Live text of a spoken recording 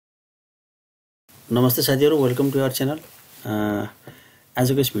नमस्ते साथीहरु, welcome to our channel.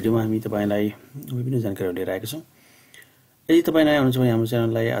 आजको यस भिडियोमा हामी तपाईलाई विभिन्न जानकारीहरु लिएर आएका छौं। यदि तपाई नयाँ हुनुहुन्छ भने हाम्रो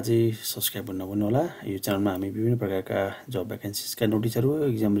च्यानललाई अझै सब्स्क्राइब गर्न नभुल्नु होला। यो च्यानलमा हामी विभिन्न प्रकारका जब भ्याकेन्सीजका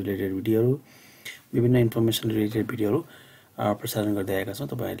नोटिसहरु, एक्जाम रिलेटेड भिडियोहरु, विभिन्न इन्फर्मेसन रिलेटेड भिडियोहरु प्रसारण गर्दै आएका छौं।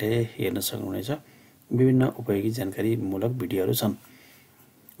 तपाईले हेर्न सक्नुहुनेछ। विभिन्न उपयोगी जानकारीमूलक भिडियोहरु छन्।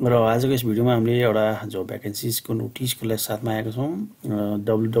 र आजको यस भिडियोमा हामीले एउटा जब भ्याकेन्सीजको नोटिसको साथमा आएका छौं।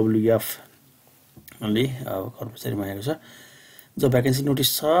 WWF ले कर्मचारी मागेको छ। जो भ्याकेन्सी नोटिस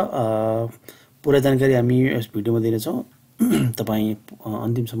छ, पूरा जानकारी हामी यस भिडियोमा दिनेछौं। तपाई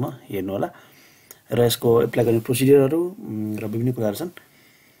अन्तिमसम्म हेर्नु होला। र यसको एप्लाई गर्ने प्रोसिजरहरु र विभिन्न कुराहरु छन्।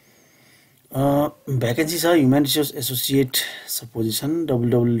 भ्याकेन्सी छ human resource associate position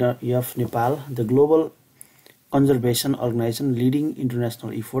WWF Nepal, the global conservation organisation leading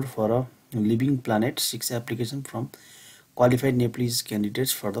international effort for a living planet, 6 application from qualified Nepalese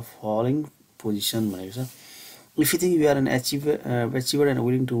candidates for the following position भनेको छ। If you think you are an achiever and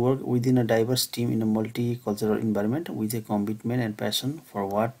willing to work within a diverse team in a multicultural environment with a commitment and passion for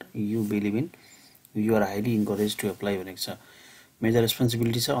what you believe in, you are highly encouraged to apply भनेको छ। Major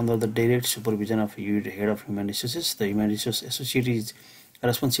responsibilities are under the direct supervision of head of human resources. The human resource associate is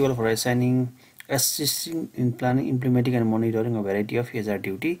responsible for assisting in planning, implementing and monitoring a variety of HR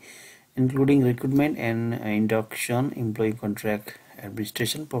duty, including recruitment and induction, employee contract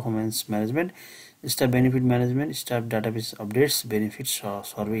administration, performance management, staff benefit management, staff database updates, benefits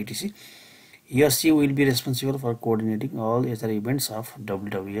survey, etc. He or she will be responsible for coordinating all HR events of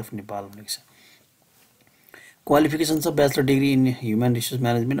WWF Nepal. Qualifications of bachelor degree in human resource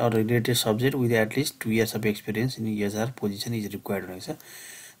management or related subject with at least 2 years of experience in HR position is required.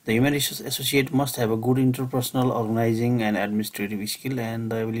 The human resource associate must have a good interpersonal, organizing and administrative skill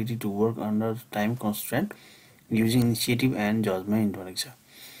and the ability to work under time constraint using initiative and judgment.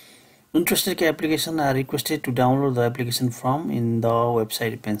 Interested applications are requested to download the application form in the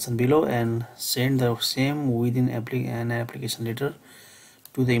website mentioned below and send the same within an application letter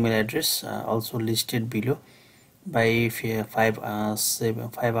to the email address also listed below by 5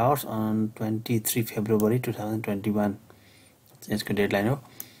 hours on 23 February 2021. That's the deadline.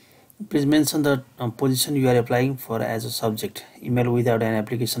 Please mention the position you are applying for as a subject. Email without an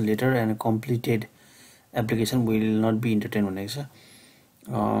application letter and a completed application will not be entertained.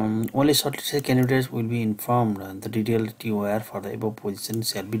 Only shortlisted candidates will be informed and the detailed TOR for the above position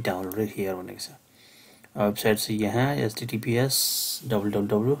shall be downloaded here. Our website is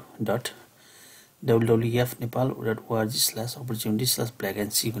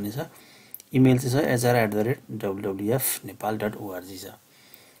https://www.wwfnepal.org/opportunity/vacancy. Email is hr@wwfnepal.org.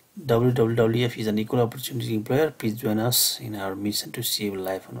 WWF is an equal opportunity employer. Please join us in our mission to save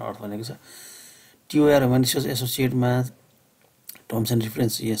life on earth. TOR human resource associate मा terms and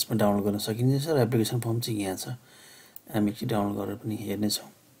reference यसमा download गर्न सकिन्छ र application form चाहिँ यहाँ छ। हामी एकचोटि डाउनलोड गरेर पनि हेर्ने छौं।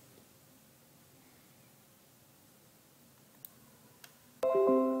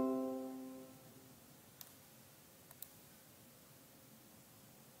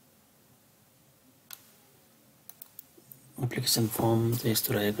 एप्लिकेसन फर्म चाहिँ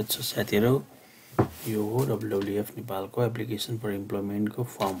यस्तो रहेको छ साथीहरु। यो हो WWF नेपालको एप्लिकेसन फर इम्प्लोयमेन्ट को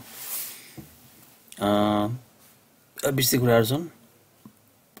फर्म। विस्तृत कुराहरु छन्।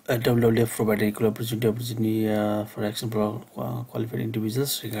 WWF provide equal opportunity for action for qualified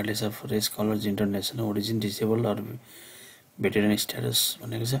individuals regardless of race, color, gender, nation, origin, disabled or veteran status.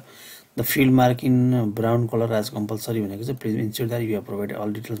 The field mark in brown color as compulsory. Please ensure that you have provided all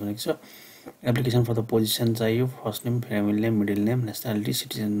details. Application for the position चाहियो first name, family name, middle name, nationality,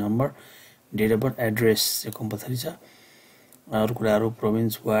 citizen number, date of birth, address compulsory छ। अरु कुराहरु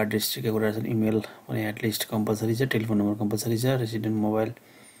province, ward, district का कुराहरु छन्। Email पनि at least compulsory छ। Telephone number compulsory छ। रेसिडेन्ट मोबाइल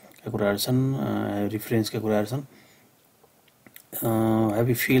का कुराहरु छन्। रेफरेन्स का कुराहरु छन्। Have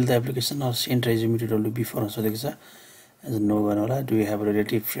you filled the application or sent resume to WWF सोधेको छ। एज नो गर्नु होला। Do you have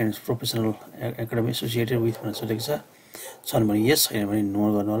relative friends professional academy associated with सोधेको छ। छन् भने यस, छैन भने नो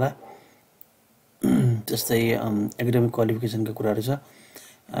गर्नु होला। जस्तै एकाडेमिक क्वालिफिकेसन का कुराहरु छ।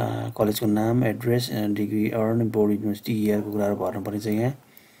 कलेज को नाम, address, degree earn, board, university, year को कुराहरु भर्नु पर्ने छ यहाँ।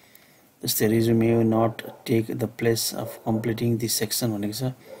 जस्तै resume not take the place of completing this section भनेको छ।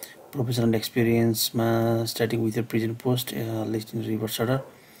 प्रोफेसनल एक्सपीरियन्स मा starting with your present post list in reverse order,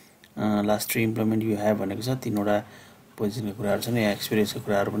 last 3 employment you have भनेको छ। तीनवटा पोजिसन का कुराहरु छन्। यहाँ एक्सपीरियन्स का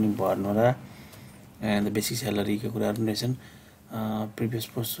कुराहरु पनि भर्नु होला। एन्ड द बेसिक स्यालेरी का कुराहरु पनि छन्। प्रिभियस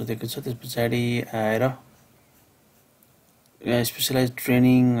पोस्ट सोधेको छ। त्यसपछि आएर स्पेशलाइज्ड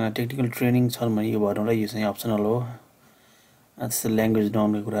ट्रेनिङ, टेक्निकल ट्रेनिङ छन् भने यो भर्नु होला। यो चाहिँ अप्सनल हो। त्यस्तै ल्याङ्ग्वेज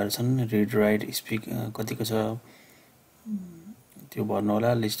डाउन का कुराहरु छन्। रिड, राइट, स्पिक कतिको छ, त्यो भर्नु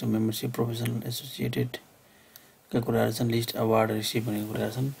होला list of membership professional associated का कुराहरु छन् लिस्ट अवार्ड रिसिभ भन्ने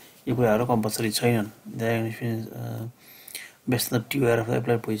कुराहरु छन् यो कुराहरु कम्पलसरी छैनन् based on the TOR of the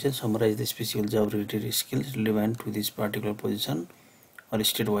applied position summarize the special job related skills relevant to this particular position or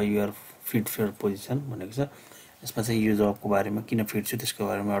state why you are fit for position भनेको छ यसमा चाहिँ यो जबको बारेमा किन फिट छु त्यसको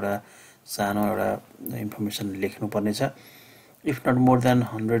बारेमा एउटा सानो एउटा इन्फर्मेसन लेख्नु पर्ने छ if not more than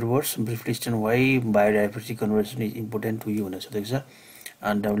 100 words briefly explain why biodiversity conservation is important to you भनेको छ देख्छ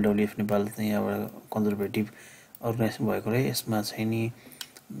and WWF Nepal चाहिँ एउटा कन्जर्भेटिभ अर्गनाइजेसन भएकोले यसमा चाहिँ नि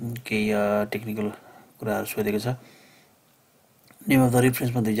केही टेक्निकल कुराहरु सोधेको छ नेम अफ द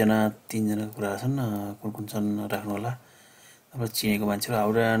रेफरेन्समा दुई जना तीन जनाको कुरा छन् कुन कुन छन् राख्नु होला अब चिनेको मान्छेहरु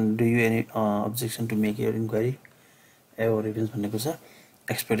how do you any objection to make your inquiry ever reference भनेको छ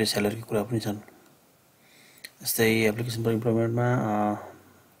एक्सपेक्टेड स्यालेरीको कुरा पनि छन् जस्तै एप्लिकेसन फर इम्प्लोयमेन्टमा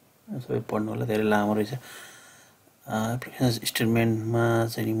सबै पढ्नु होला धेरै लामो रहेछ एप्लिकेसन स्टेटमेन्टमा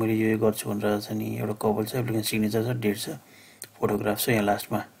चाहिँ नि मैले यो गर्छु भनेर चाहिँ नि एउटा कभर छ एप्लिकेसन सिग्नेचर छ डेट छ फोटोग्राफ छ यहाँ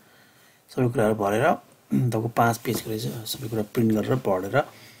लास्टमा सबै कुराहरु भरेर तपाईको 5 पेजको रहेछ सबै कुरा प्रिन्ट गरेर पढेर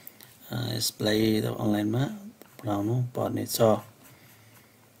यसलाई अनलाइनमा पढाउनु पर्ने छ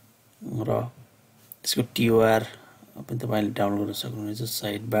र यसको TOR पनि तपाईले डाउनलोड गर्न सक्नुहुनेछ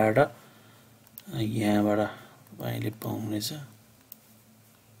साइटबाट यहाँबाट तपाईले पाउनुहुनेछ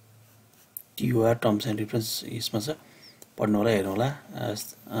TOR टर्म्स एन्ड रेफरेन्स यसमा छ पढ्नु होला हेर्नु होला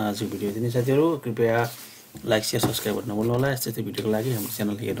आजको भिडियो यति नै साथीहरु कृपया लाइक शेयर सब्स्क्राइब गर्न नभुल्नु होला यस्तै भिडियोको लागि हाम्रो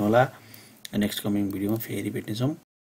च्यानल हेर्नु होला नेक्स्ट कमिङ भिडियोमा फेरि भेट्ने छौं